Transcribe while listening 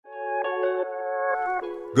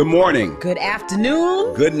Good morning. Good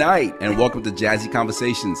afternoon. Good night, and welcome to Jazzy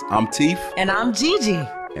Conversations. I'm Teef. And I'm Gigi.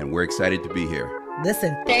 And we're excited to be here.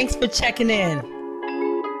 Listen, thanks for checking in.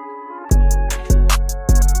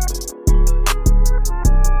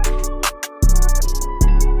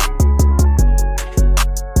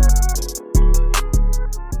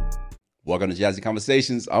 Welcome to Jazzy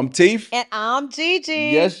Conversations. I'm Teef. And I'm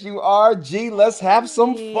Gigi. Yes, you are, G. Let's have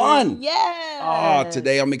some fun. Yeah. Oh,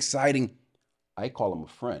 today I'm exciting. I call him a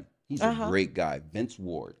friend. He's a great guy, Vince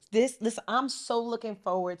Ward. Listen, I'm so looking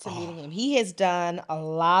forward to meeting him. He has done a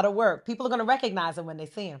lot of work. People are going to recognize him when they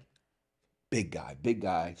see him. Big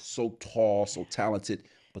guy, so tall, so talented.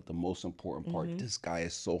 But the most important part, this guy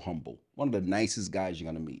is so humble. One of the nicest guys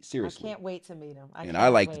you're going to meet. Seriously. I can't wait to meet him. I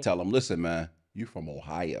like to tell him, listen, man, you from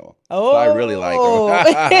Ohio. Oh, so I really like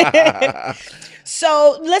him.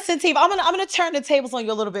 So listen, Teef, I'm gonna turn the tables on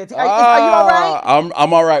you a little bit. Are you all right?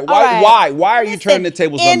 I'm all right. Why are you turning the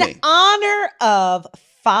tables on me? In honor of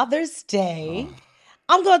Father's Day,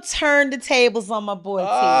 I'm gonna turn the tables on my boy Teef.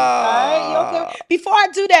 All right, you okay? Before I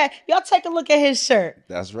do that, y'all take a look at his shirt.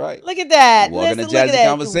 That's right. Look at that. Welcome to Jazzy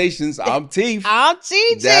Conversations. I'm Teef. I'm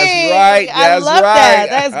Gigi. That's right. I love that.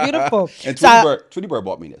 That's beautiful. And Tweety Bird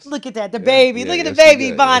bought me this. Look at that. The baby. Look at the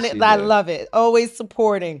baby bonnet. I love it. Always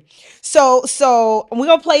supporting. So we're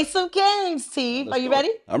gonna play some games, Teef. Are you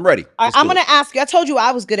ready? I'm ready. I'm gonna ask you. I told you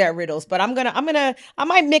I was good at riddles, but I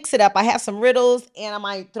might mix it up. I have some riddles and I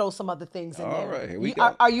might throw some other things in there. All right, here we go.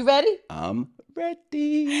 Are you ready? I'm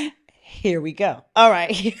ready. Here we go. All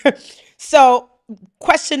right. So,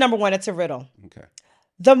 question number 1, it's a riddle. Okay.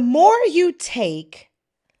 The more you take,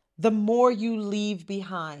 the more you leave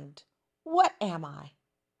behind. What am I?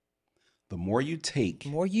 The more you take. The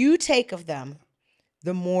more you take of them,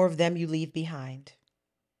 the more of them you leave behind.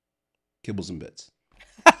 Kibbles and bits.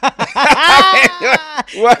 What?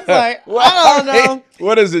 Like, I don't know.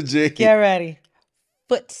 What is it, G? Get ready.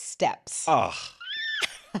 Footsteps. Oh.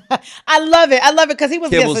 I love it because he was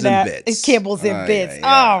Kibbles guessing that. and bits. Kibbles and bits. Yeah.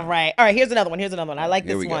 All right. Here's another one. I like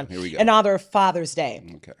this one. Here we go. In honor of Father's Day.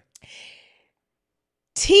 Okay.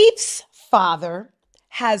 Teef's father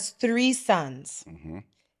has 3 sons.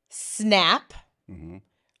 Snap,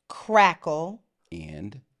 Crackle,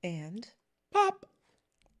 and Pop.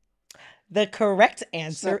 The correct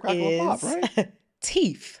answer Snap, Crackle, is Pop, right?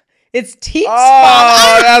 Teef. It's Teef's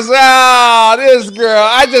father. This girl.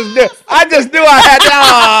 I just knew I had.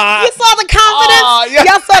 You saw the confidence? Yeah.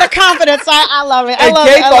 Y'all saw the confidence. I love it. And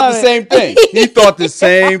Kay thought the same thing. He thought the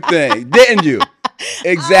same thing, didn't you?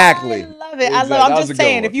 Exactly. I love it. I'm just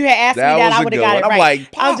saying, if you had asked me that, I would have got it right. I'm like,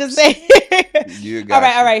 Pops. I'm just saying. All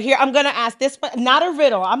right. Here, I'm going to ask this one. Not a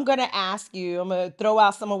riddle. I'm going to ask you. I'm going to throw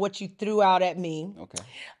out some of what you threw out at me. Okay.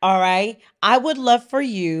 All right. I would love for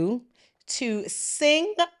you to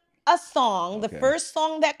sing a song, the first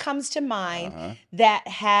song that comes to mind that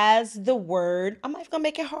has the word, I'm not going to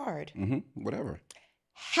make it hard. Whatever.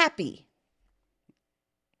 Happy.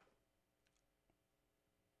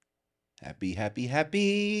 Happy, happy,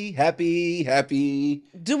 happy, happy, happy.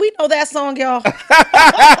 Do we know that song, y'all? Come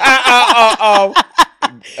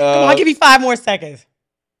Come on, I'll give you 5 more seconds.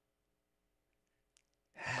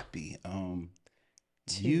 Happy.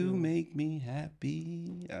 You make me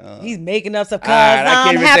happy. He's making up some cause I I'm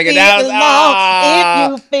can't even happy think of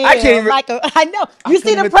that. if you feel like I know. You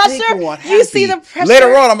see the pressure? You see the pressure? Later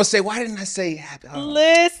on, I'm going to say, why didn't I say happy?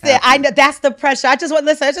 Listen, happy. I know that's the pressure. I'm going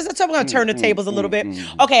to turn the tables a little bit.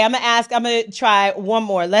 Okay, I'm going to try one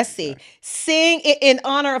more. Let's see. Sing in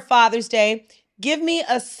honor of Father's Day. Give me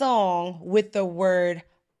a song with the word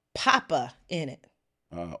Papa in it.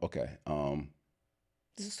 Okay.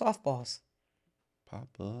 This is softballs.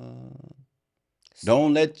 Papa,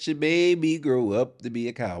 don't let your baby grow up to be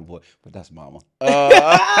a cowboy. But that's mama. See?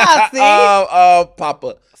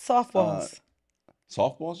 Papa. Softballs.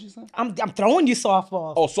 Softballs, you said? I'm throwing you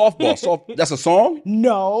softballs. Oh, softball. That's a song?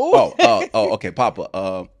 No. Oh, okay.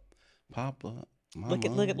 Papa. Papa. Mama.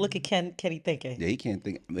 Look at Kenny thinking. Yeah, he can't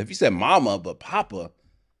think. If you said mama, but Papa's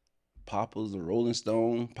a Rolling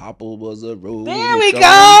Stone. Papa was a Rolling Stone. There we go. All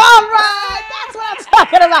right. That's what I'm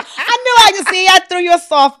talking about. I knew I could see. I threw you a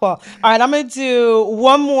softball. All right. I'm going to do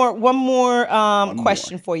one more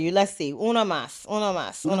question for you. Let's see. Uno más.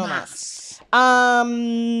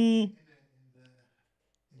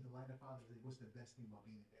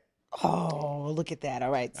 Oh, look at that.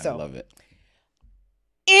 All right. So I love it.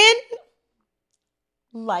 In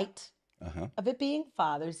light of it being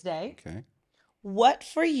Father's Day, what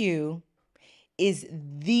for you is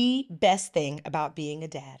the best thing about being a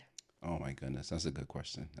dad? Oh my goodness, that's a good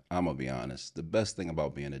question. I'm gonna be honest. The best thing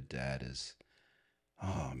about being a dad is,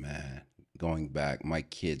 oh man, going back, my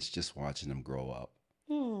kids, just watching them grow up.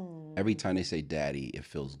 Every time they say daddy, it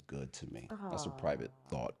feels good to me. That's a Oh, private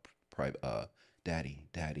thought. Private, daddy,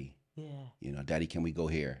 daddy. yeah, You know, daddy, can we go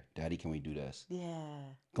here? Daddy, can we do this? yeah,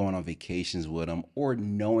 Going on vacations with them, or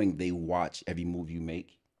knowing they watch every move you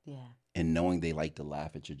make, yeah. and knowing they like to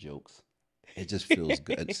laugh at your jokes. It just feels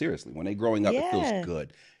good. Seriously, when they're growing up, it feels Yeah.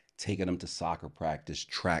 good. Taking them to soccer practice,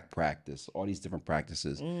 track practice, all these different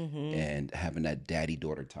practices, Mm-hmm. and having that daddy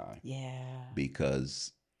daughter time. Yeah.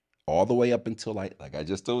 Because all the way up until, like I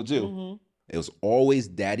just told you, Mm-hmm. it was always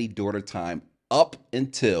daddy daughter time up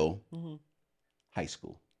until Mm-hmm. high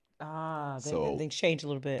school. Ah, then So things change a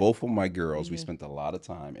little bit. both of my girls, we Mm-hmm. spent a lot of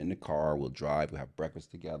time in the car. We'll drive, we'll have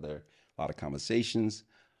breakfast together, a lot of conversations.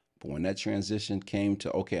 But when that transition came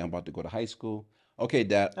to, okay, I'm about to go to high school. Okay,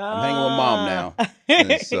 dad, I'm hanging with mom Ah. now.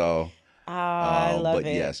 And so, Ah, I love but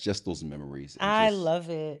it. yes, just those memories, and I just, love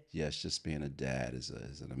it. yes, just being a dad is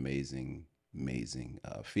an amazing, amazing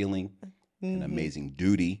feeling, an Mm-hmm. amazing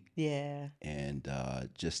duty, Yeah. and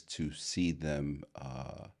just to see them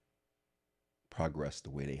progress the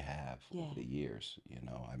way they have over Yeah. the years.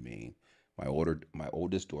 I mean, my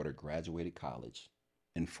oldest daughter graduated college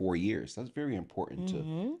in 4 years. That's very important to.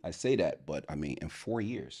 Mm-hmm. I say that, but I mean, in 4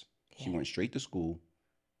 years, she Yeah. went straight to school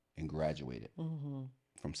and graduated Mm-hmm.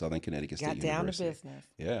 from Southern Connecticut State Got down to University. business.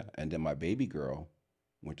 Yeah, and then my baby girl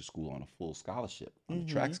went to school on a full scholarship, on a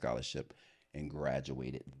track Mm-hmm. scholarship, and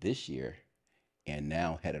graduated this year, and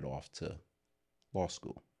now headed off to law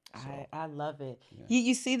school. So I love it. yeah,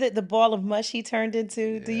 You see that the ball of mush he turned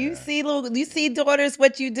into? Do you yeah, see little do you yeah, see daughters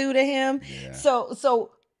what you do to him? yeah.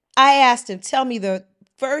 So I asked him, tell me the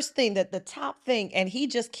first thing that the top thing, and he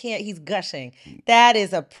just can't, he's gushing. Mm. That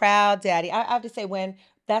is a proud daddy. I have to say, when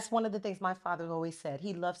that's one of the things my father always said.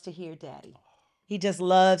 He loves to hear daddy. He just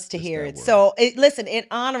loves to Just hear that it. word. So listen, in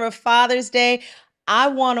honor of Father's Day, I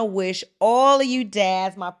want to wish all of you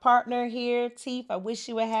dads, my partner here, Teef, I wish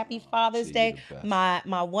you a happy Oh, Father's T, you Day. the best.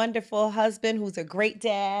 My wonderful husband, who's a great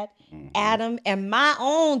dad, Mm-hmm. Adam, and my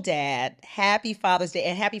own dad. Happy Father's Day,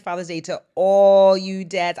 and happy Father's Day to all you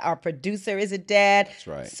dads. Our producer is a dad. That's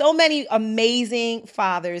right. So many amazing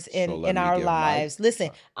fathers So in let me our give my. lives. Listen,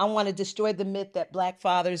 Uh, I want to destroy the myth that black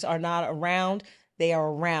fathers are not around. They are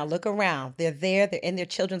around. Look around. They're there. They're in their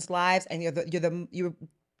children's lives, and you're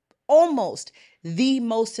almost the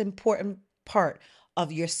most important part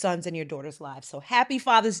of your sons and your daughters' lives. So happy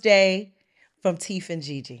Father's Day from Teef and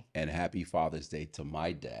Gigi. and happy Father's Day to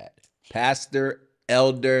my dad, Pastor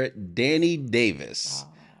Elder Danny Davis.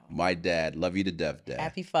 Oh, My dad, love you to death, Dad.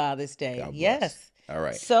 happy Father's Day. God bless. Yes. All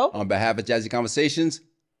right. So, On behalf of Jazzy Conversations,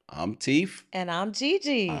 I'm Teef. and I'm I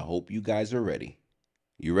Gigi. hope you guys are ready.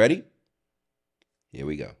 You ready? Here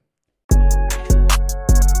we go.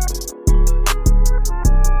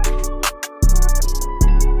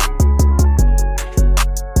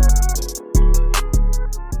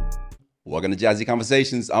 Welcome to Jazzy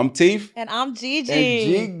Conversations. I'm Teef. And I'm And Gigi.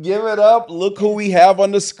 G, give it up. Look who we have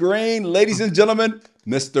on the screen. Ladies and gentlemen,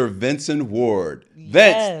 Mr. Vincent Ward. Vince,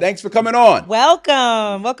 Yes. thanks for coming on.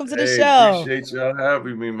 Welcome. Welcome to the Hey, show. appreciate y'all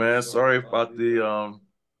having me, man. Sorry about the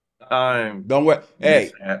time Don't worry.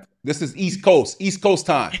 Hey, mishap. this is East Coast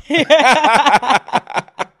time.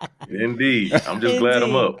 Indeed. I'm just glad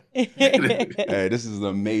I'm Indeed. up. Hey, this is an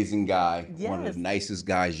amazing guy. One of Yes. the nicest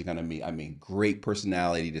guys you're gonna meet. I mean, great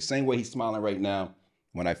personality. The same way he's smiling right now.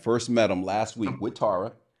 When I first met him last week with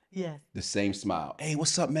Tara, Yes. the same smile. Hey,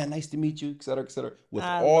 what's up, man? Nice to meet you, et cetera, et cetera. With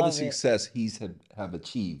I all the love it. success have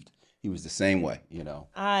achieved, he was the same way.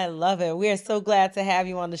 I love it. We are so glad to have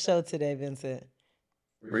you on the show today, Vincent.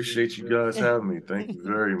 Appreciate you guys having me. Thank you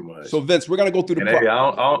very much. So Vince, we're gonna go through the And hey,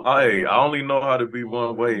 I only know how to be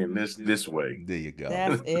one way and this way. There you go.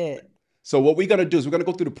 That's it. So what we're gonna do is we're gonna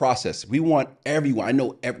go through the process. We want everyone. I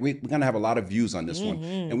know we're gonna have a lot of views on this one,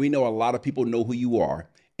 and we know a lot of people know who you are.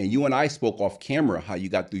 And you and I spoke off camera how you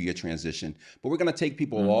got through your transition. But we're gonna take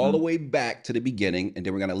people all the way back to the beginning, and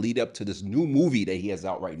then we're gonna lead up to this new movie that he has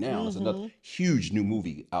out right now. It's another huge new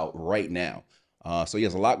movie out right now. So he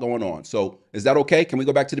has a lot going on. So is that okay? Can we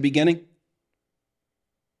go back to the beginning?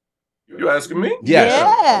 You asking me?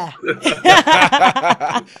 Yes.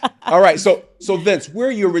 Yeah. All right. So Vince, where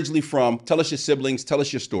are you originally from? Tell us your siblings. Tell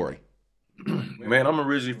us your story. Man, I'm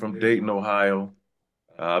originally from Dayton, Ohio.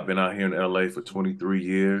 I've been out here in LA for 23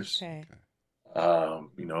 years. Okay.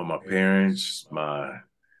 My parents, my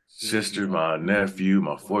sister, my nephew,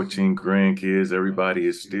 my 14 grandkids, everybody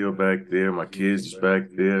is still back there. My kids is back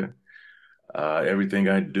there. Everything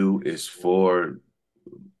I do is for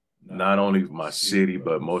not only my city,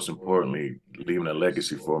 but most importantly, leaving a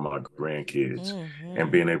legacy for my grandkids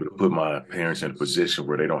and being able to put my parents in a position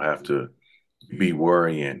where they don't have to be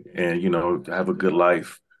worrying and, have a good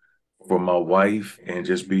life for my wife, and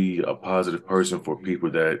just be a positive person for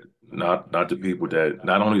people that not the people that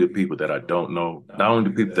not only the people that I don't know, not only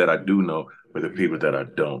the people that I do know, but the people that I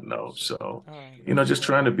don't know. So, All right. just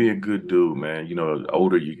trying to be a good dude, man. The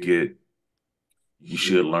older you get, you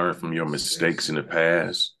should learn from your mistakes in the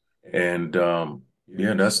past. And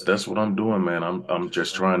yeah, that's what I'm doing, man. I'm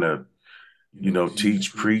just trying to,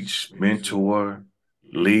 teach, preach, mentor,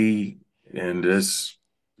 lead, and just,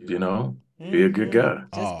 be a good guy.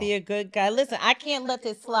 Just Oh, be a good guy. Listen, I can't let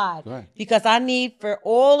this slide go ahead. because I need for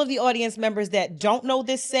all of the audience members that don't know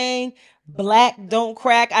this saying, black don't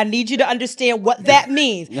crack. I need you to understand what that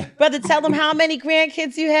means. Brother, tell them how many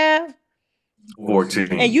grandkids you have.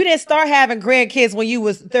 14. And you didn't start having grandkids when you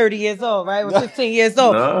was 30 years old, right? Or 15 years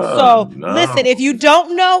old. No, So listen, no. if you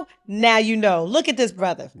don't know, now you know. Look at this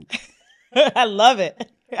brother. I love it.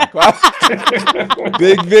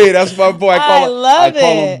 Big V, that's my boy. I I love call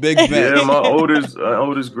him Big it. Yeah, Vince. my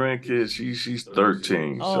oldest grandkid, she's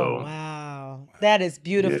 13. Oh, So wow. That is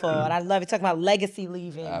beautiful. yeah. And I love it. Talking about legacy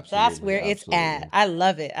leaving. That's Absolutely, where it's absolutely. at. I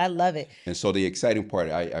love it. I love it. And so the exciting part,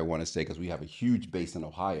 I want to say, because we have a huge base in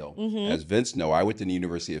Ohio. Mm-hmm. As Vince know, I went to the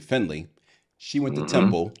University of Findlay. She went to Hmm.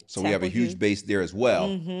 Temple, so we have a Temple huge U. base there as well.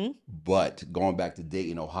 Mm-hmm. But going back to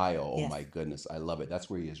Dayton, Ohio, oh Yes. my goodness, I love it.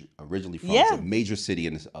 That's where he is originally from. It's Yeah. a major city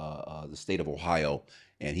in the state of Ohio,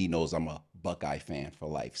 and he knows I'm a Buckeye fan for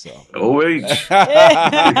life. So, OH.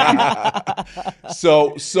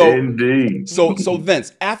 so, so, Indeed. so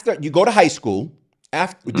Vince, after you go to high school,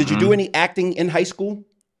 did you do Hmm. any acting in high school?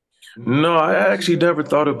 No, I actually never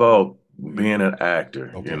thought about being an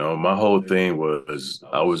actor. Okay. My whole thing was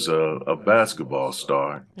I was a basketball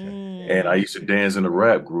star, and I Mm. used to dance in a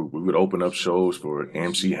rap group. We would open up shows for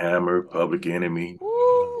MC Hammer, Public Enemy,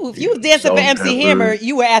 Ooh, if you was dancing for Salt and MC Hammer, Pepper.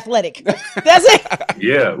 you were athletic. That's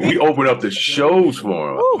Yeah, we it. opened up the shows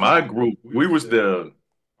for 'em. Woo. My group,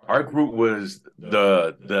 our group was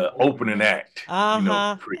the opening act,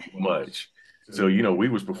 Uh-huh. pretty much. So, we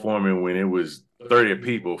was performing when it was 30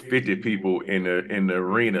 people, 50 people in the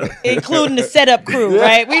arena. Including the setup crew, Yeah.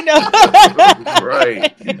 right? We know.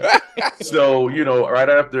 Right. So, right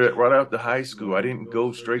after high school, I didn't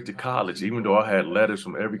go straight to college, even though I had letters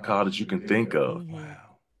from every college you can think of. Mhm.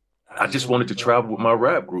 I just wanted to travel with my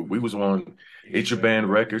rap group. We was on It's Your Band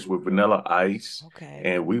Records with Vanilla Ice, Okay.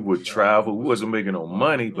 and we would travel. We wasn't making no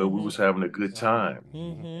money, but we Mhm. was having a good time.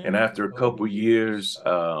 Mhm. And after a couple years,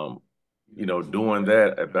 doing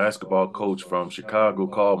that, a basketball coach from Chicago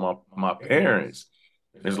called my parents.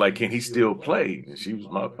 It's like, can he still play?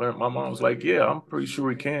 And my mom was like, yeah, I'm pretty sure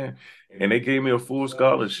he can. And they gave me a full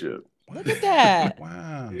scholarship. Look at that.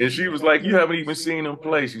 Wow. And she was like, you haven't even seen him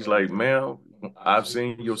play. She's like, ma'am, I've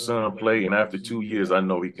seen your son play, and after 2 years, I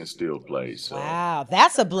know he can still play. So Wow,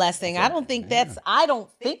 that's a blessing. I don't think that's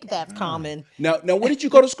Wow. common. Now, where did you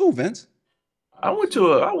go to school, Vince? I went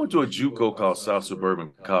to a JUCO called South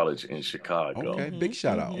Suburban College in Chicago. Okay, big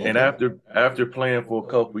shout out. And Okay. after playing for a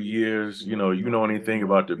couple of years, you know anything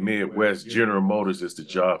about the Midwest, General Motors is the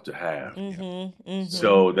job to have. Mm-hmm. Mm-hmm.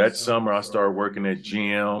 So that summer, I started working at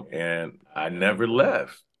GM, and I never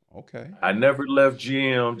left. Okay. I never left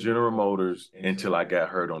GM, General Motors, until I got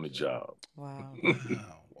hurt on the job. Wow. Wow. And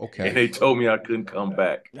Okay. they told me I couldn't come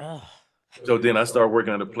back. Ugh. So then I started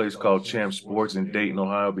working at a place called Champ Sports in Dayton,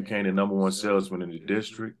 Ohio, became the number one salesman in the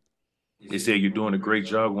district. They said, you're doing a great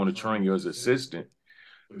job. We want to train you as assistant,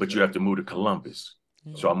 but you have to move to Columbus.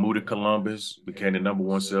 So I moved to Columbus, became the number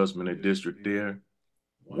one salesman in the district there.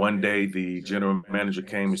 One day, the general manager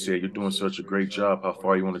came and said, you're doing such a great job. How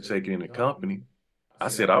far you want to take it in the company? I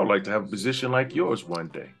said, I would like to have a position like yours one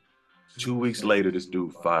day. 2 weeks later, this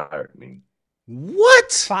dude fired me.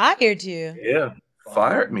 What? Fired you. Yeah,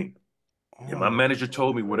 fired me. And my Oh, manager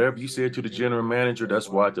told me, whatever you said to the general manager, that's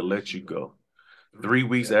why I had to let you go. 3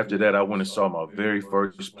 weeks after that, I went and saw my very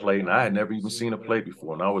first play, and I had never even seen a play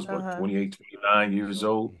before. And I was, Uh-huh. 28, 29 years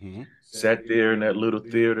old. mhm. Sat there in that little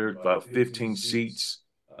theater, about 15 seats,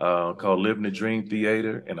 called Living the Dream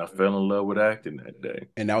Theater, and I fell in love with acting that day.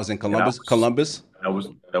 And that was in And I Columbus. was, Columbus.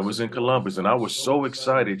 that was in Columbus, and I was so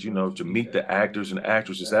excited, to meet the actors and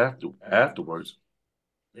actresses afterwards.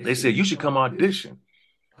 They said, you should come audition.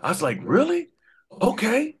 I was like, really?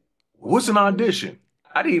 Okay. What's an audition?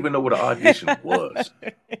 I didn't even know what an audition was.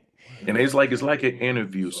 And it's like an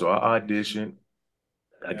interview. So I auditioned.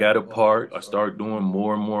 I got a part. I started doing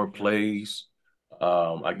more and more plays.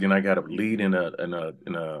 Again, I got a lead in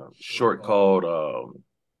a short called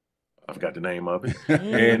I forgot the name of it.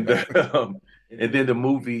 And and then the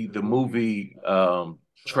movie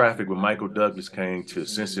Traffic with Michael Douglas came to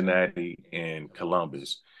Cincinnati and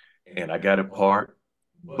Columbus. And I got a part.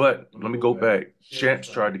 But let me go back. Champs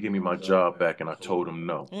tried to give me my job back, and I told him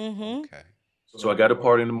no. Okay. So I got a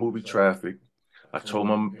part in the movie Traffic. I told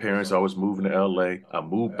my parents I was moving to LA. I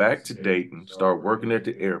moved back to Dayton, started working at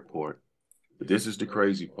the airport. But this is the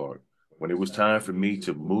crazy part. When it was time for me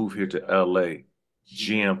to move here to LA,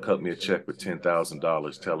 GM cut me a check for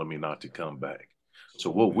 $10,000 telling me not to come back. So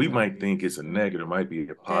what we might think is a negative might be a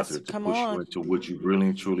That's positive to come push you on. into what you really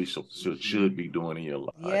and truly should be doing in your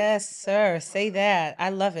life. Yes, sir. Say that. I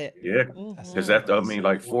love it. Yeah, That's because Mm-hmm. after, I nice. mean,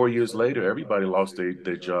 like 4 years later, everybody lost their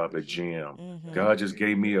job at GM. Mm-hmm. God just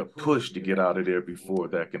gave me a push to get out of there before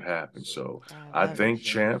that can happen. So I I love it. thank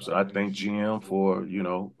Champs, I thank GM for,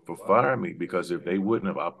 for firing me, because if they wouldn't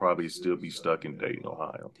have, I'd probably still be stuck in Dayton,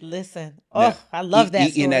 Ohio. Listen. Now, Oh, I love that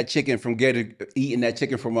eating story. that chicken from eating that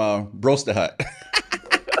chicken from Broster Hut.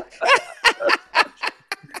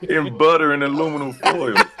 In butter and aluminum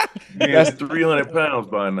foil, being that's 300 pounds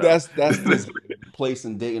by now. that's this place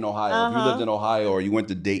in Dayton, Ohio. If you lived Uh-huh. in Ohio or you went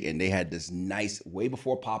to Dayton, they had this nice way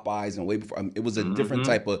before Popeyes and way before it was a different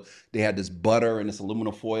Hmm. type of. They had this butter and this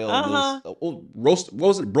aluminum foil and it was Uh-huh. roast. What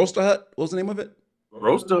was it? Broster Hut. What was the name of it?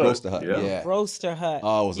 Roast up. Broster Hut. Yeah. Yeah. Broaster Hut.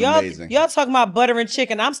 Oh, it was Y'all, amazing. y'all talking about butter and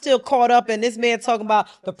chicken. I'm still caught up in this man talking about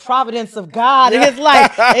the providence of God in his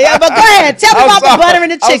life. Yeah, but go ahead. Tell me I'm about the sorry. butter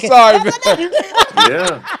and the I'm chicken. sorry, man.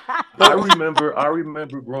 Yeah. I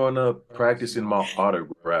remember growing up practicing my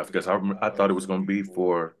autograph because I thought it was going to be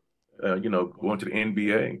for, going to the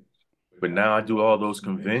NBA. But now I do all those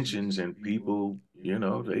conventions and people,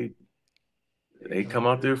 they come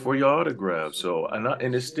out there for your autograph. So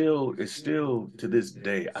and it's still to this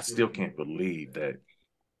day, I still can't believe that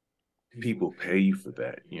people pay you for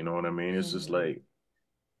that. You know what I mean? It's just like,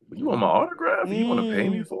 you want my autograph? You want to pay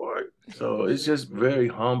me Mm. for it? So it's just very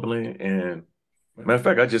humbling. And matter of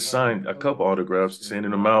fact, I just signed a couple autographs, sending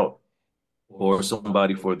them out for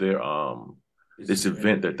somebody for their this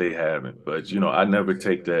event that they having. But I never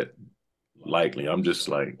take that lightly. I'm just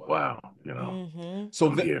like, wow, Mm-hmm. So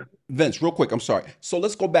I'm here. Vince, real quick, I'm sorry. So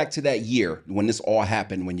let's go back to that year when this all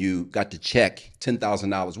happened. When you got the check,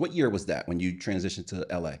 $10,000. What year was that when you transitioned to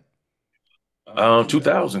LA?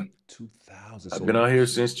 2000. 2000. I've So been out here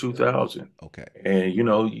since 2000. okay. And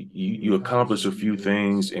you accomplish a few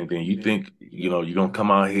things, and then you think you're gonna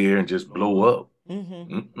come out here and just blow up. Mm-hmm.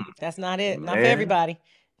 Mm-mm, That's not it. Not for man. everybody.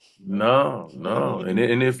 No, no. And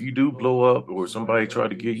if you do blow up or somebody try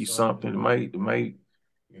to give you something, it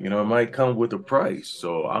might come with a price.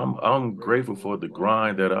 So I'm grateful for the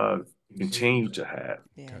grind that I've continued to have.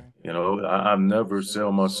 Yeah. Okay. I've never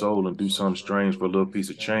sell my soul and do something strange for a little piece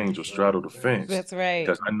of change or straddle the fence. That's right.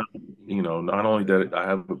 Because I know, not only that I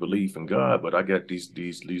have a belief in God, but I got these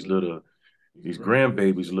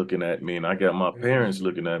grandbabies looking at me, and I got my parents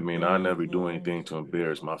looking at me, and I never do Mm-hmm. anything to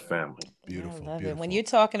embarrass my family. I Beautiful, love it. When beautiful. you're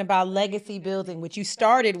talking about legacy building, which you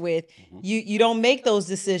started with, Mhm. you don't make those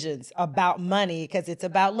decisions about money because it's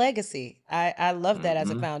about legacy. I love that as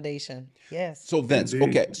a Hmm. foundation. Yes. So Vince, Indeed.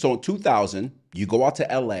 okay. So in 2000, you go out to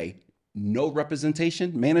LA, no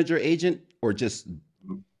representation, manager, agent, or just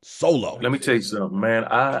solo. Let me tell you something, man.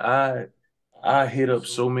 I hit up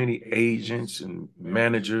so many agents and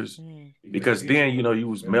managers, Mm. because then you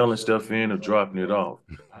was mailing stuff in or dropping it off.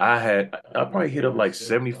 I probably hit up like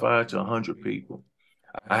 75 to 100 people.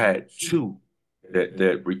 I had two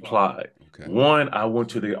that replied. Okay. One, I went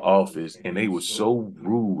to their office and they were so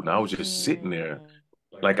rude, and I was just sitting there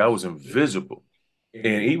Mm. like I was invisible.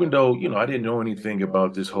 And even though I didn't know anything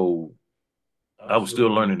about this whole, I was still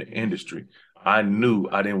learning the industry. I knew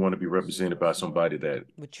I didn't want to be represented by somebody that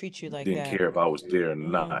Would treat you like didn't that. care if I was there or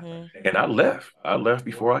not. Mm-hmm. And I left. I left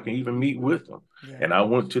before I can even meet with them. Yeah. And I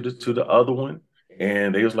went to the other one,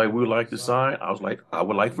 and they was like, "We would like to sign." I was like, "I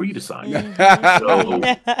would like for you to sign." So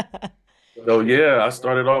Mm-hmm. so yeah, I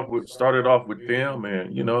started off with them,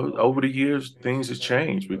 and over the years things have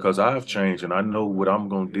changed because I've changed, and I know what I'm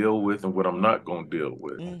gonna deal with and what I'm not gonna deal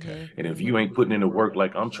with. Okay. And if you ain't putting in the work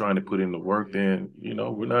like I'm trying to put in the work, then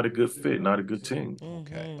we're not a good fit, not a good team.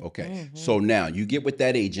 Okay. Mm-hmm. Okay. Mm-hmm. So now you get with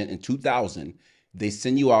that agent in 2000. They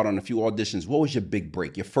send you out on a few auditions. What was your big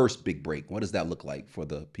break? Your first big break? What does that look like for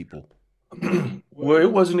the people? Well,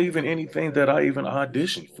 it wasn't even anything that I even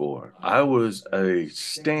auditioned for. I was a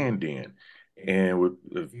stand-in. And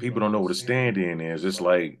if people don't know what a stand-in is, it's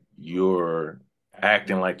like you're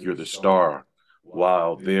acting like you're the star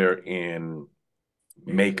while they're in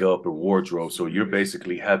makeup or wardrobe. So you're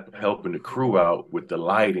basically helping the crew out with the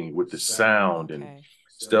lighting, with the sound and Okay.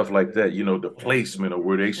 stuff like that, the placement of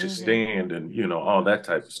where they should Mm-hmm. stand and, all that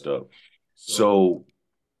type of stuff. So,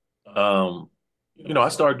 I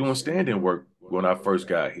started doing stand-in work when I first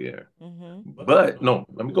got here. But no,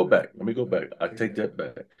 let me go back. I take that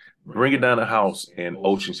back. Bring It Down the House in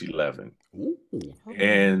Ocean's 11. Ooh.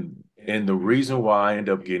 And the reason why I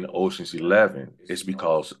ended up getting Ocean's 11 is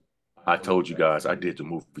because I told you guys I did the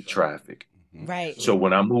movie Traffic. Right. So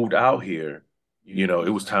when I moved out here, you know, it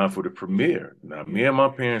was time for the premiere. Now, me and my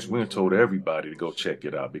parents went and told everybody to go check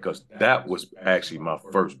it out because that was actually my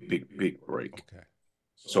first big break. Okay.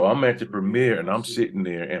 So I'm at the premiere and I'm sitting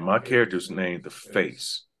there and my character's named The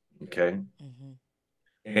Face. Okay.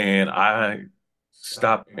 And I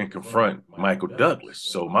stop and confront Michael Douglas.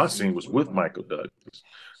 So my scene was with Michael Douglas.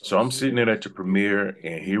 So I'm sitting there at the premiere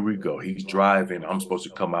and here we go. He's driving. I'm supposed to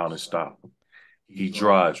come out and stop him. He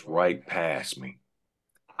drives right past me.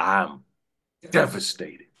 I'm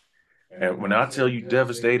devastated. And when I tell you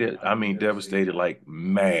devastated, I mean devastated like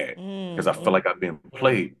mad because I feel like I've been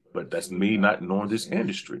played, but that's me not knowing this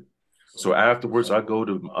industry. So afterwards, I go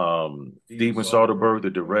to Steven Soderbergh, the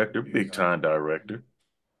director, big time director.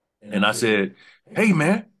 And I said, hey,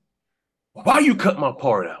 man, why you cut my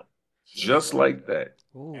part out? Just like that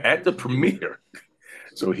at the premiere.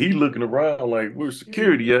 So he looking around like, where's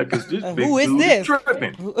security at? Because this big who is dude this? is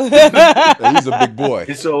tripping. He's a big boy.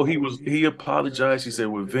 And so he apologized. He said,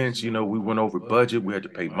 well, Vince, you know, we went over budget. We had to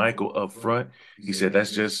pay Michael up front. He said,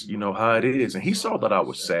 that's just, you know, how it is. And he saw that I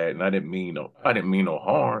was sad and I didn't mean no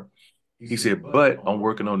harm. He said, but I'm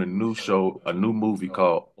working on a new movie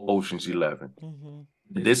called Ocean's 11.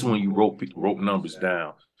 This one you wrote numbers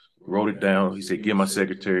down, wrote it down. He said, give my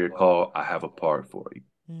secretary a call. I have a part for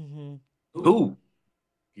you. Who?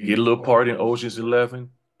 Get a little part in Ocean's 11.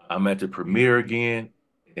 I'm at the premiere again.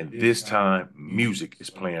 And this time, music is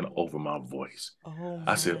playing over my voice.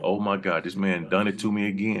 I said, oh my God, this man done it to me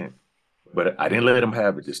again. But I didn't let him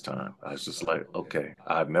have it this time. I was just like, okay,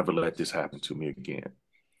 I've never let this happen to me again.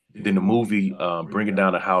 Then the movie Bring It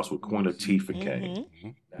Down the House with Queen Latifah came.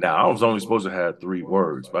 Now, I was only supposed to have 3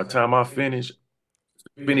 words. By the time I finished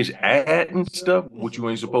adding stuff, what you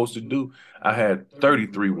ain't supposed to do, I had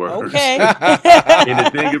 33 words. Okay.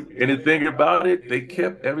 and the thing about it, they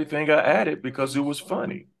kept everything I added because it was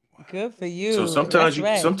funny. Good for you. So sometimes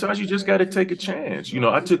you just got to take a chance. You know,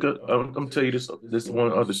 I'm gonna tell you this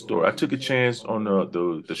one other story. I took a chance on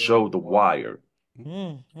the show The Wire.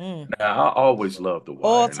 Now I always loved The Wire.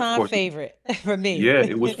 All-time favorite for me. Yeah,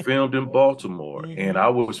 it was filmed in Baltimore, and I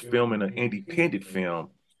was filming an independent film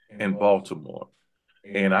in Baltimore.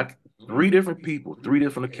 And 3 different people, 3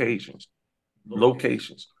 different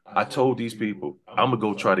locations. I told these people, I'm gonna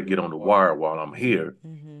go try to get on The Wire while I'm here,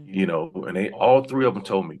 you know, and all 3 of them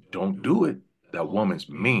told me, don't do it. That woman's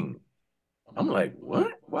mean. I'm like, what?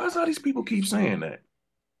 Why does all these people keep saying that?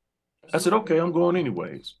 I said, okay, I'm going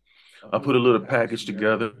anyways. I put a little package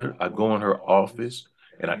together. I go in her office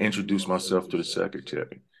and I introduce myself to the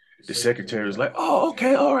secretary. The secretary is like, oh,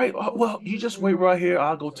 okay, all right. Well, you just wait right here.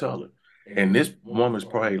 I'll go tell her. And this woman's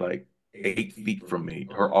probably like 8 feet from me,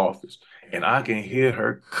 her office. And I can hear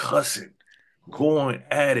her cussing, going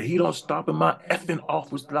at it. He don't stop in my effing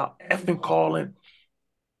office without effing calling.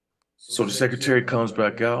 So the secretary comes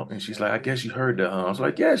back out and she's like, I guess you heard that, huh? I was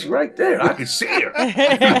like, yeah, she's right there. I can see her.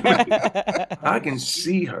 I can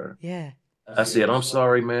see her. Yeah. I said, I'm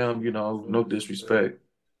sorry, ma'am. You know, no disrespect.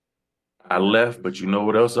 I left, but you know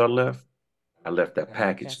what else I left? I left that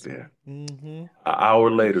package there. An hour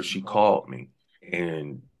later, she called me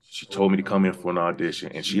and she told me to come in for an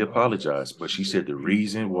audition and she apologized. But she said the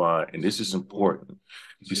reason why, and this is important,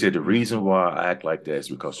 she said the reason why I act like that is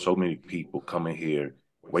because so many people come in here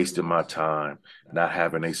wasting my time, not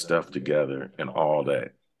having their stuff together and all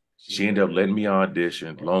that. She ended up letting me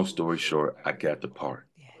audition. Long story short, I got the part.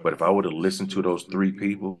 But if I would have listened to those 3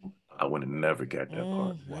 people, I would have never got that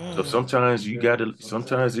part. So sometimes you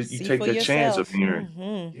take that chance of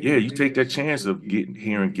hearing. Yeah, you take that chance of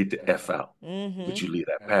hearing get the F out. But you leave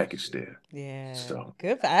that package there. Yeah. So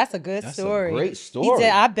good. That's a good story. A great story. He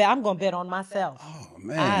said, I bet I'm gonna bet on myself. Oh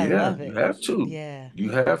man. I love it. You have to. Yeah. You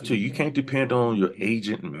have to. You can't depend on your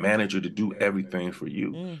agent and manager to do everything for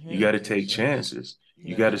you. You got to take chances.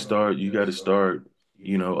 You got to start,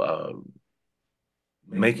 you know,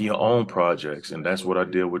 making your own projects. And that's what I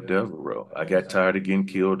did with Devereaux. I got tired of getting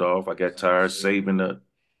killed off. I got tired of saving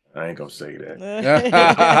I ain't gonna say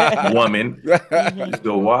that. Woman.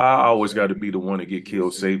 So why I always got to be the one to get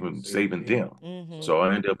killed saving them. So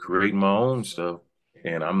I ended up creating my own stuff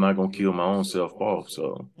and I'm not gonna kill my own self off.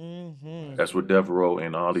 So that's where Devereaux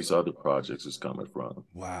and all these other projects is coming from.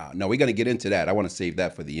 Wow. No, we're gonna get into that. I want to save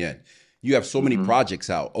that for the end. You have so many projects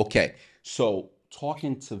out. Okay. So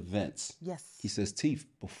talking to Vince. Yes. He says, Teef,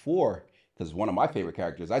 before, because one of my favorite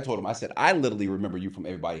characters, I told him, I said, I literally remember you from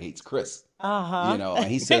Everybody Hates Chris. Uh-huh. And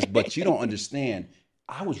he says, but you don't understand.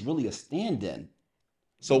 I was really a stand-in.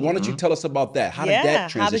 So why don't you Mm-hmm. tell us about that? How did that Yeah. How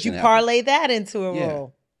did you transition happen? parlay that into a Yeah.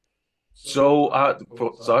 role?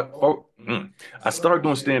 I started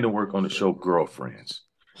doing stand-up work on the show Girlfriends.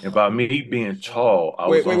 And by me being tall, I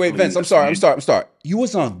was Wait, Vince. only I'm a sorry. stand. I'm sorry. You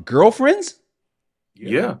was on Girlfriends?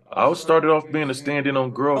 Yeah, I was started off being a stand-in on Oh,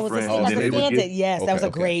 it's Girlfriends, Oh, and as then a so they you would were. give. stand-in. Yes, that Okay, was a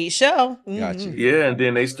okay. great show. Got you. Yeah, and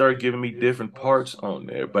then they started giving me different parts on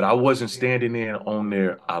there, but I wasn't standing in on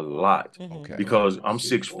there a lot Mm-hmm. Okay. because I'm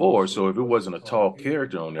 6'4", so if it wasn't a tall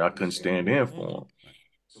character on there, I couldn't stand in for him.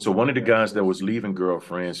 So one of the guys that was leaving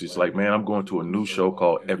Girlfriends, he's like, man, I'm going to a new show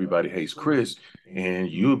called Everybody Hates Chris, and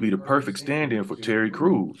you'll be the perfect stand-in for Terry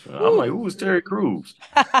Crews. And I'm like, who is Terry Crews?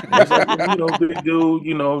 And he's like, well, big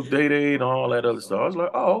dude, Day and all that other stuff. I was like,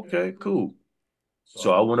 oh, okay, cool.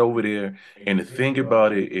 So I went over there, and the thing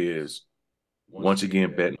about it is, once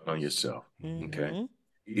again, betting on yourself. Okay. Mm-hmm.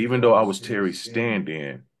 Even though I was Terry's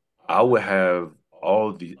stand-in, I would have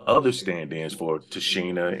all the other stand-ins for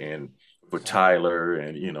Tashina and for Tyler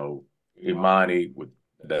and Imani with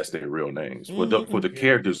that's their real names. For the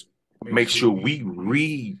characters, make sure we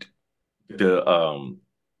read the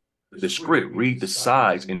the script, read the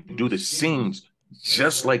sides and do the scenes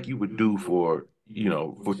just like you would do for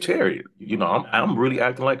Terry. I'm really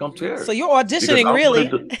acting like I'm So Terry you're because auditioning, I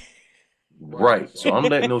wanted really? to. Right. So I'm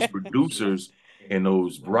letting those producers and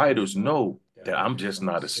those writers know that I'm just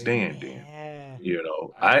not a stand-in. Yeah.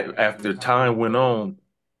 I after time went on,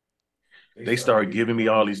 they started giving me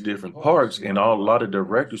all these different parts, and a lot of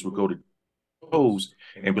directors would go to shows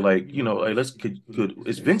and be like, hey, could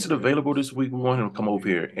is Vincent available this week? We want him to come over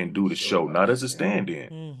here and do the show, not as a stand-in,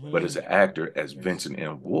 but Mm-hmm. as an actor, as Vincent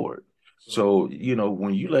M. Ward. So,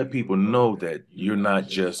 when you let people know that you're not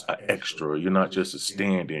just an extra, you're not just a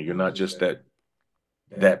stand-in, you're not just that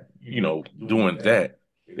doing that,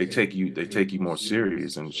 they take you more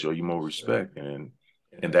serious and show you more respect, and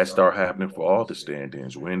that start happening for all the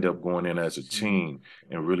stand-ins. We end up going in as a team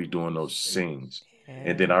and really doing those scenes.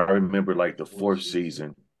 And then Yeah. I remember like the fourth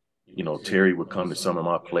season, Terry would come to some of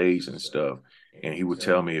my plays and stuff, and he would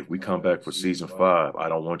tell me, if we come back for season 5, I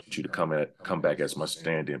don't want you to come back as my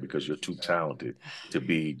stand-in because you're too talented to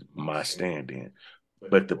be my stand-in.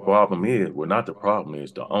 But the problem is, well, not the problem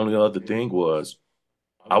is, the only other thing was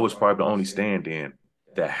I was probably the only stand-in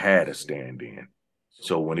that had a stand-in.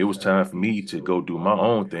 So when it was time for me to go do my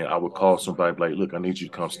own thing, I would call somebody like, look, I need you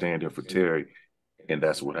to come stand in for Terry. And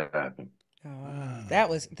that's what happened. Oh,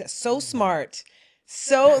 that's so smart.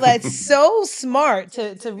 So that's so smart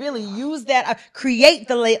to really use that, create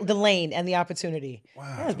the lane and the opportunity. That's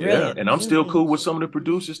Wow. Yeah. brilliant. And I'm still Mm-hmm. cool with some of the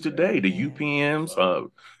producers today, the Yeah. UPMs,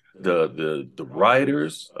 the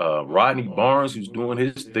writers, Rodney Barnes, who's doing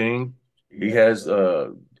his thing. He has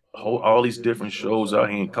all these different shows out.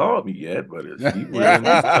 He ain't called me yet, but he will in That's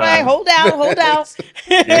due all right. time. Hold out, hold out.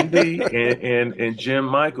 Indeed, and Jim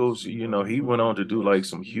Michaels, he went on to do like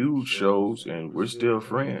some huge shows, and we're still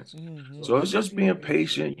friends. Hmm. So it's just being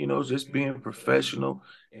patient, just being professional,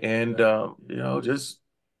 and just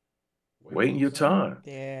waiting your time.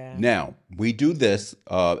 Yeah. Now we do this.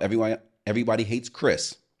 Everybody hates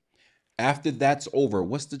Chris. After that's over,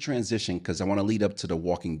 what's the transition? Because I want to lead up to The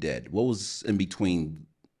Walking Dead. What was in between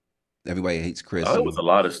Everybody Hates Chris It was a and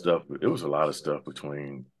lot of stuff. It was a lot of stuff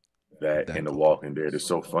between that that? and The Okay. Walking Dead. It's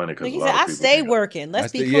so funny Like because a you said, lot of I people stay think working.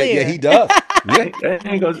 Let's That's be yeah, he clear. does. Yeah.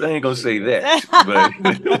 I ain't gonna say that,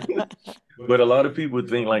 but but a lot of people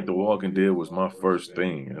think like The Walking Dead was my first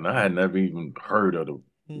thing, and I had never even heard of The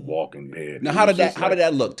Mhm. Walking Dead. Now, It was just how did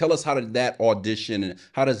like, that look? Tell us, how did that audition and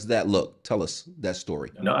how does that look? Tell us that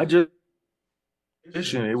story. no, I just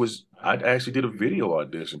audition. I actually did a video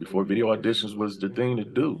audition before video auditions was the thing to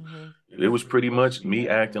do. Mhm. It was pretty much me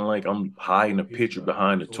acting like I'm hiding a picture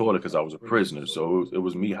behind the toilet because I was a prisoner. So it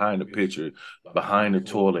was me hiding a picture behind the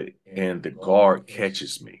toilet, and the guard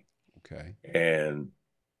catches me, Okay. and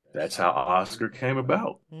that's how Oscar came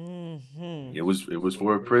about. Mhm. It was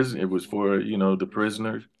for a prison. It was for the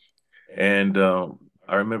prisoners. And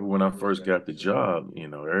I remember when I first got the job,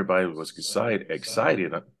 everybody was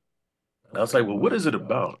excited. I was like, well, what is it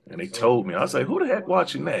about? And they told me. I was like, who the heck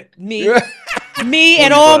watching that? Me, Yeah. me,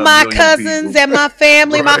 and all 25 my million cousins people. and my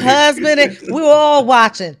family, my Right. husband, and we were all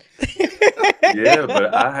watching. Yeah,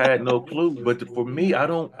 but I had no clue. But for me, I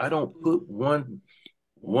don't put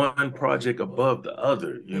one project above the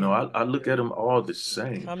other. Yeah. I look at them all the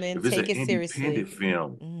same. Come in, If it's an take it seriously. independent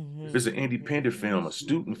film, if Hmm. it's an independent film, a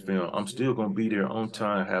student film, I'm still gonna be there on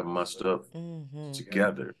time having my stuff Hmm.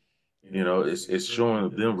 together. It's showing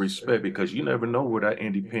them respect because you never know where that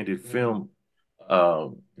independent film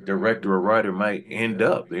director or writer might end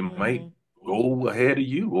up. They might Mhm. go ahead of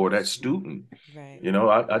you or that student. Right. You know,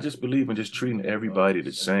 I just believe in just treating everybody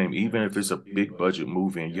the same, even if it's a big budget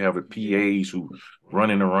movie and you have a PAs who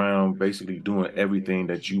running around basically doing everything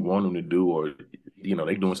that you want them to do, or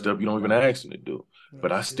they doing stuff you don't even ask them to do.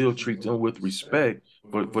 But I still treat them with respect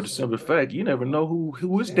for the simple fact you never know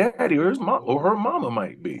who his daddy or his mom or her mama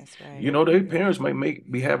might be. That's right. Their parents might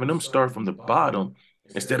be having them start from the bottom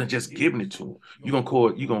instead of just giving it to them. You're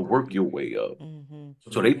gonna work your way up. Mhm.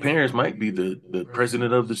 So their parents might be the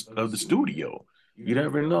president of the studio. You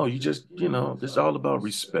never know. You just, it's all about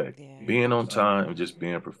respect, Yeah. being on time and just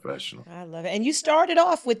being professional. I love it. And you started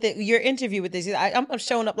off with your interview with this. I'm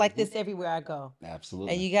showing up like this everywhere I go. And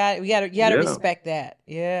Absolutely. you got to Yeah. respect that.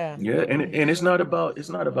 Yeah. Yeah, and it's not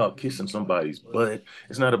about kissing somebody's butt.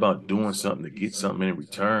 It's not about doing something to get something in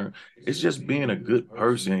return. It's just being a good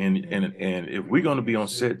person. And if we're gonna be on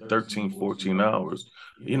set 13, 14 hours,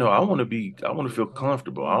 I want to feel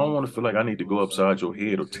comfortable. I don't want to feel like I need to go upside your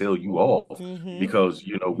head or tell you off Mhm. because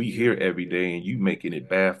we here every day and you making it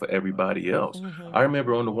bad for everybody else. Mhm. I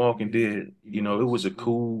remember on The Walking Dead, it was a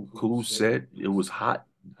cool set. It was hot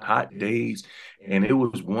days, and it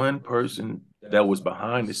was one person that was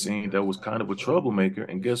behind the scene that was kind of a troublemaker.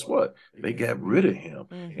 And guess what? They got rid of him.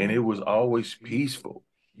 And it Mhm. was always peaceful.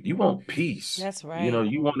 You want peace. That's right.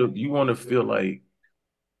 You want to feel like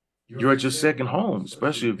you're at your second home,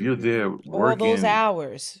 especially if you're there All those working.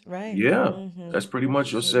 hours, right? Yeah, Mhm. that's pretty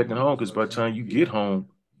much your second home because by the time you get home,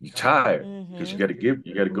 you're tired because Mhm.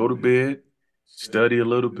 you got to go to bed, study a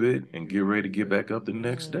little bit, and get ready to get back up the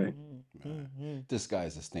next day. Mhm. Mhm. This guy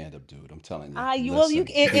is a stand-up dude. I'm telling you. You Listen,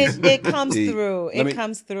 it comes he, through. let It me.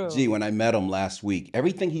 comes through. Gee, when I met him last week,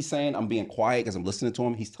 everything he's saying, I'm being quiet because I'm listening to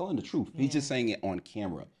him. He's telling the truth. He's just Yeah. saying it on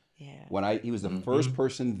camera. Yeah. He was the first Hmm.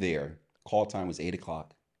 person there. Call time was 8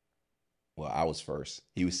 o'clock. Well, I was first.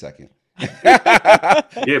 He was second.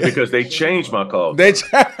 Yeah, because they changed my call They,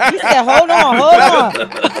 time. He said, "Hold on,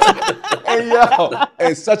 hey yo,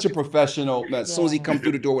 and such a professional. Man, as soon as he Yeah. come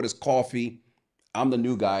through the door with his coffee, I'm the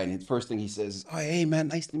new guy, and the first thing he says is, "Oh, hey man,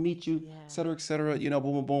 nice to meet you," Yeah. et cetera, et cetera. Boom,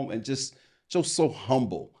 boom, boom, and just so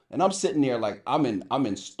humble. And I'm sitting there like I'm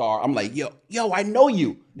in star. I'm like, yo, I know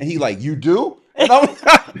you, and he like, you do, and I'm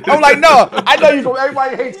I'm like, no, I know you from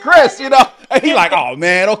Everybody Hates Chris. And he like, oh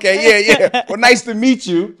man, okay, yeah. Well, nice to meet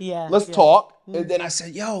you. Yeah. Let's Yeah. talk. And then I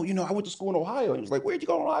said, yo, I went to school in Ohio. He was like, where'd you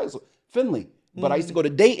go to Ohio? So, Finley. But I used to go to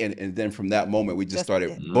Dayton. And then from that moment, we just Just started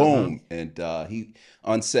yeah. Hmm. boom. And he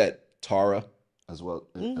on set, Tara, as well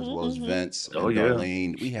as Mhm. Vince Oh and yeah.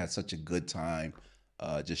 Darlene. We had such a good time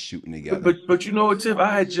just shooting But, together. but but you know what, Tiff?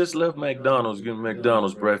 I had just left McDonald's getting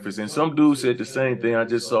McDonald's breakfast, and some dude said the same thing. I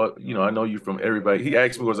just saw, I know you from Everybody. He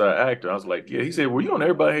asked me, was I an actor? I was like, yeah. He said, were you on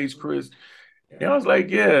Everybody Hates Chris? And I was like,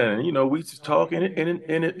 yeah. And we just talking, and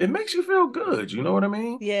it makes you feel good. You know what I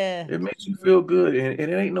mean? Yeah. It makes you feel good, and it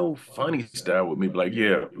ain't no funny style with me. Like,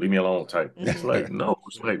 yeah, leave me alone type. It's like, Mhm. no.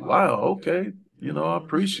 It's like, wow, okay. I Mhm.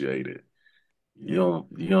 appreciate it. You don't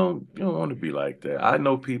want to be like that. I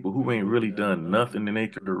know people who ain't really done nothing in their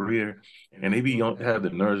career, and they have the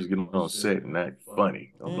nerves to get on set and act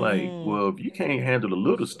funny. I'm like, Mm. well, if you can't handle the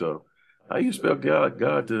little stuff, how you expect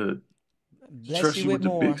God to Bless trust you you with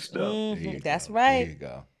with the big more. stuff? There you That's go. There right. you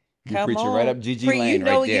go. You Come preaching right on. up GG You Lane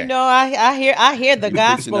know, right there. I hear the You preaching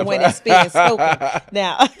gospel up. when it's being spoken.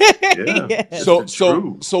 Now. Yeah, it's Yes. the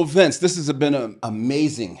So truth. Vince, this has been an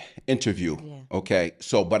amazing interview. Yeah. Okay,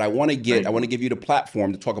 but I want to Thank you. give you the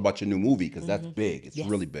platform to talk about your new movie because that's Mhm. big. It's Yes.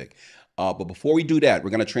 really big. But before we do that,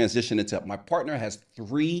 we're going to transition into my partner has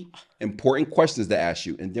three important questions to ask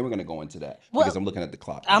you, and then we're going to go into that because Well, I'm looking at the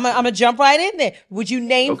clock. I'm Actually, gonna jump right in there. Would you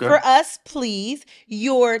name Okay. for us, please,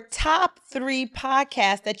 your top 3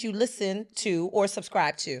 podcasts that you listen to or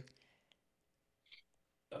subscribe to?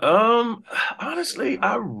 Um, Honestly,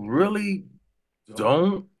 I really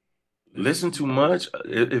don't listen too much.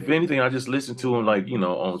 If anything, I just listen to them like,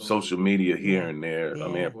 on social media here Yeah. and there. I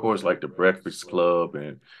mean, Yeah. of course, like the Breakfast Club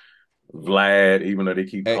and Vlad, even though they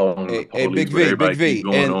keep hey, calling him the hey, police, but Big everybody keep V,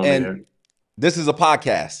 going and on and there. this is a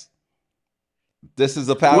podcast. This is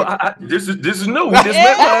a Well, podcast. this is new. We just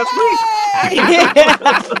met last week. Yeah.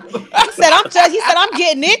 He said I'm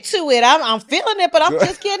getting into it. I'm feeling it, but I'm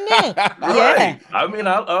just getting in. Yeah. Right. I mean,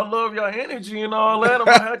 I love your energy and all that. I'm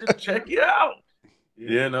gonna have to check you out.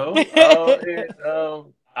 And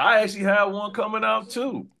I actually have one coming out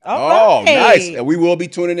too. All Oh, nice. right. And we will be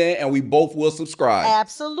tuning in, and we both will subscribe.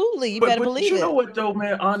 Absolutely. You But better but believe you know it. what though,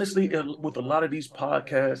 man? Honestly, with a lot of these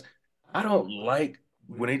podcasts, I don't like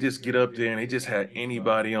when they just get up there and they just had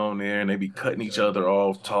anybody on there and they be cutting each other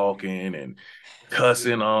off, talking and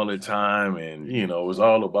cussing all the time, and it was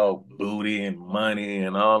all about booty and money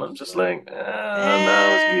and all. I'm just like,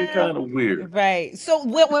 now it's getting kind of weird. Right. So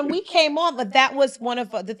when we came on, but that was one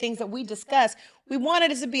of the things that we discussed. We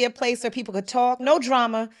wanted it to be a place where people could talk, no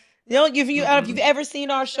drama. If you've ever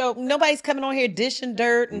seen our show, nobody's coming on here dishing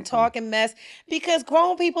dirt and talking mess, because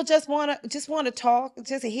grown people just want to talk,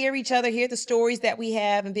 just hear each other, hear the stories that we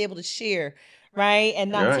have, and be able to share, right, and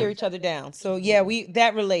not tear Right. each other down. So yeah, we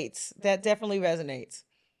that relates. That definitely resonates.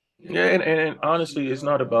 Yeah, and honestly, it's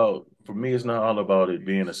not about, for me, it's not all about it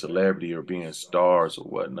being a celebrity or being stars or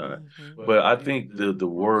whatnot. But I think the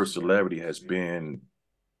word celebrity has been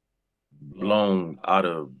blown out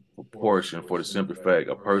of proportion, for the simple fact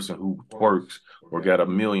a person who twerks or got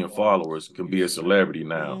 1 million followers can be a celebrity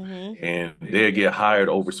now, and they'll get hired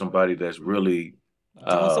over somebody that's really Doing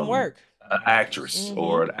some um work. an actress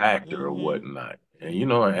or an actor or whatnot.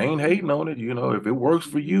 And I ain't hating on it. If it works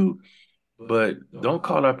for you, but don't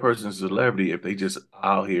call that person a celebrity if they just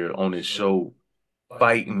out here on this show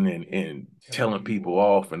fighting and telling people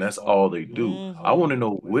off, and that's all they do. I want to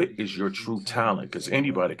know, what is your true talent? Because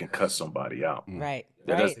anybody can cut somebody out. Right.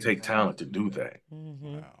 That Right. doesn't take talent to do that.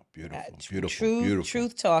 Wow, beautiful, beautiful, True. beautiful.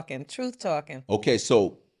 Truth talking. Truth talking. Okay,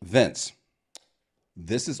 so Vince,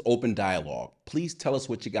 this is open dialogue. Please tell us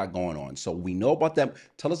what you got going on. So we know about that.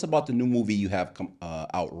 Tell us about the new movie you have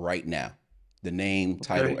out right now. The name,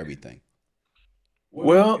 title, Okay. everything.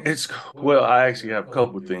 Well, I actually have a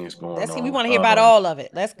couple of things going Let's see. We on. want to hear about all of it.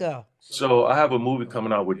 Let's go. So I have a movie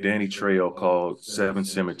coming out with Danny Trejo called Seven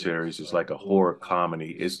Cemeteries. It's like a horror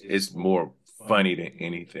comedy. It's more funny than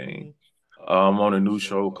anything. I'm on a new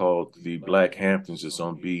show called The Black Hamptons. It's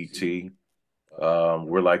on BET.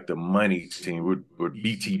 We're like the money team. We're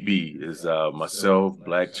BTB is myself,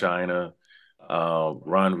 Black China,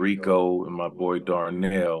 Ron Rico, and my boy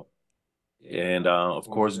Darnell, and of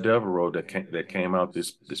course Devereaux that came out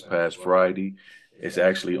this past Friday. It's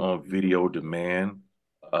actually on video demand.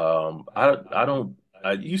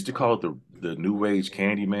 I used to call it the New Age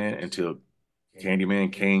Candyman until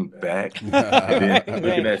Candyman came back, and then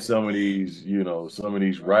looking at some of these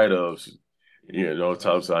write-ups,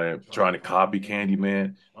 types I am trying to copy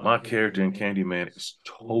Candyman. My character in Candyman is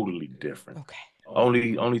totally different. Okay.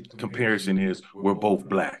 Only comparison is we're both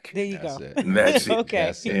black. There you That's go. it. And that's it. Okay.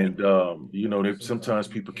 That's it. And sometimes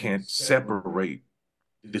people can't separate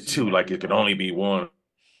the two, like it could only be one,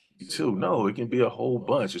 two. No, it can be a whole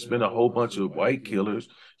bunch. It's been a whole bunch of white killers.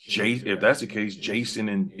 If that's the case, Jason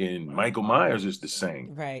and Michael Myers is the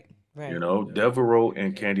same. Right. Right. Devereaux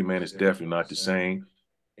and Candyman is definitely not the same.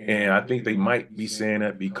 And I think they might be saying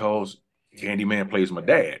that because Candyman plays my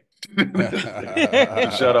dad.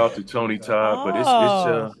 Shout out to Tony Todd, but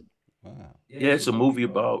Oh. Wow. yeah, it's a movie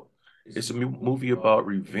about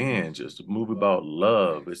revenge. It's a movie about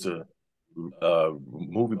love. It's a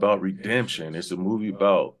movie about redemption. It's a movie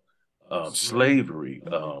about slavery.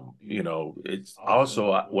 It's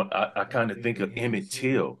also I kind of think of Emmett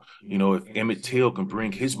Till. If Emmett Till can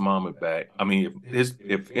bring his mama back, I mean,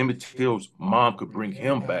 if Emmett Till's mom could bring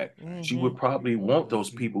him back, she would probably want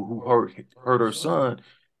those people who hurt her son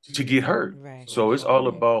to get hurt. Right. So it's all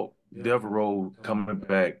about Devereaux coming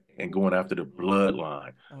back and going after the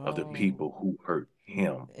bloodline of the people who hurt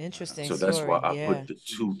him. Interesting So that's story. why I Yeah. put the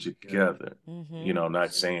two together.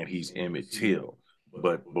 Not saying he's Emmett Till,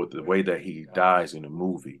 but the way that he dies in the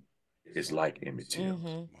movie is like Emmett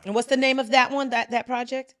Till. And what's the name of that one? That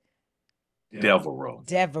project? Devereaux.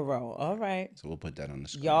 Devereaux. All right. So we'll put that on the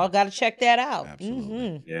screen. Y'all got to check that out.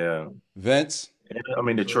 Absolutely. Yeah. Vince. And, I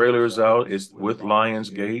mean, the trailer is out. It's with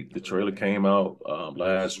Lionsgate. The trailer came out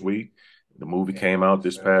last week. The movie came out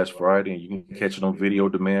this past Friday, and you can catch it on video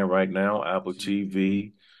demand right now. Apple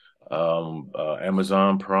TV,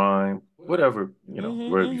 Amazon Prime, whatever,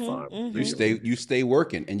 wherever you find it. You stay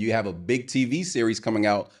working, and you have a big TV series coming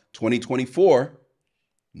out 2024.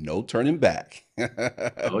 No turning back.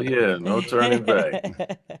 Oh yeah, no turning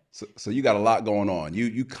back. So you got a lot going on.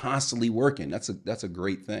 You constantly working. That's a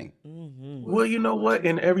great thing. Well, you know what?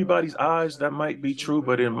 In everybody's eyes, that might be true,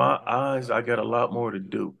 but in my eyes, I got a lot more to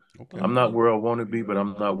do. Okay. I'm not where I want to be, but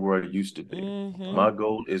I'm not where I used to be. My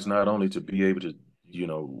goal is not only to be able to,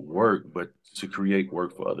 work, but to create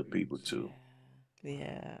work for other people too.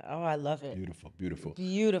 Yeah. Oh, I love it. Beautiful, beautiful.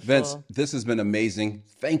 Beautiful. Vince, this has been amazing.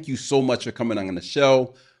 Thank you so much for coming on the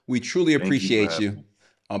show. We truly appreciate you.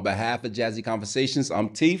 On behalf of Jazzy Conversations, I'm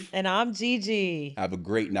Teef. And I'm Gigi. Have a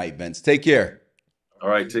great night, Vince. Take care. All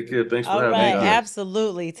right, take care. Thanks for All having right, me.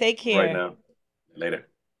 absolutely. Take care. Right now. Later.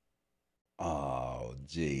 Oh,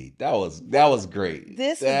 Gee, that was great.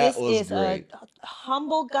 This was is great. a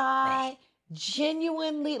humble guy,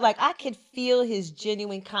 genuinely, like I could feel his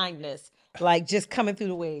genuine kindness, like just coming through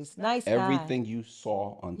the waves. Nice guy. Everything you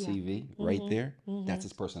saw on Yeah. TV right there, Mhm. that's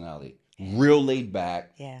his personality. Real laid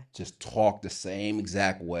back. Yeah. Just talk the same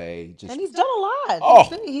exact way. Just And he's done a lot.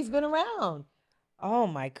 Oh. He's been around. Oh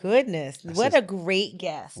my goodness. I What said- a great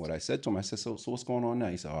guest. what I said to him, I said, so what's going on now?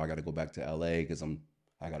 He said, oh, I got to go back to LA because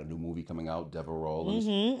I got a new movie coming out, Devil Roll.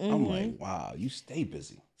 And I'm like, wow, you stay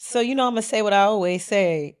busy. So you know I'm gonna say what I always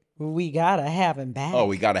say. We gotta have him back. Oh,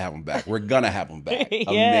 we got to have him back. We're going to have him back.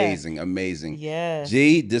 Yeah. Amazing, amazing. Yes.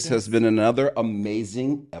 G, this has been another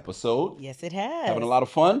amazing episode. Yes, it has. Having a lot of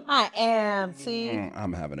fun? I am, Teef.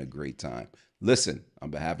 I'm having a great time. Listen,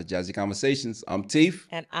 on behalf of Jazzy Conversations, I'm Teef.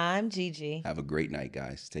 And I'm Gigi. Have a great night,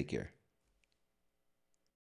 guys. Take care.